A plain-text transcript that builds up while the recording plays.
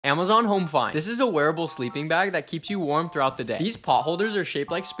Amazon Home Find. This is a wearable sleeping bag that keeps you warm throughout the day. These pot holders are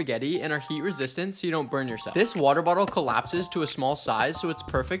shaped like spaghetti and are heat resistant so you don't burn yourself. This water bottle collapses to a small size so it's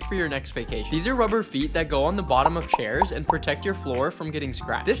perfect for your next vacation. These are rubber feet that go on the bottom of chairs and protect your floor from getting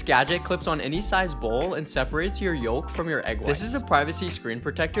scratched. This gadget clips on any size bowl and separates your yolk from your egg white. This is a privacy screen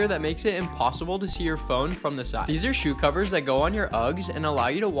protector that makes it impossible to see your phone from the side. These are shoe covers that go on your Uggs and allow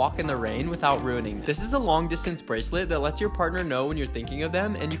you to walk in the rain without ruining them. This is a long distance bracelet that lets your partner know when you're thinking of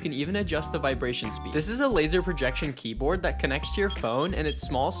them, and you can even adjust the vibration speed. This is a laser projection keyboard that connects to your phone, and its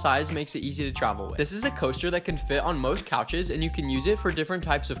small size makes it easy to travel with. This is a coaster that can fit on most couches, and you can use it for different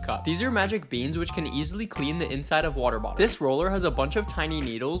types of cups. These are magic beans which can easily clean the inside of water bottles. This roller has a bunch of tiny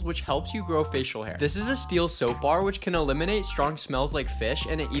needles which helps you grow facial hair. This is a steel soap bar which can eliminate strong smells like fish,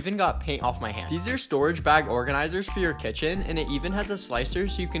 and it even got paint off my hand. These are storage bag organizers for your kitchen, and it even has a slicer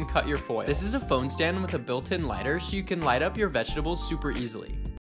so you can cut your foil. This is a phone stand with a built-in lighter so you can light up your vegetables super easily.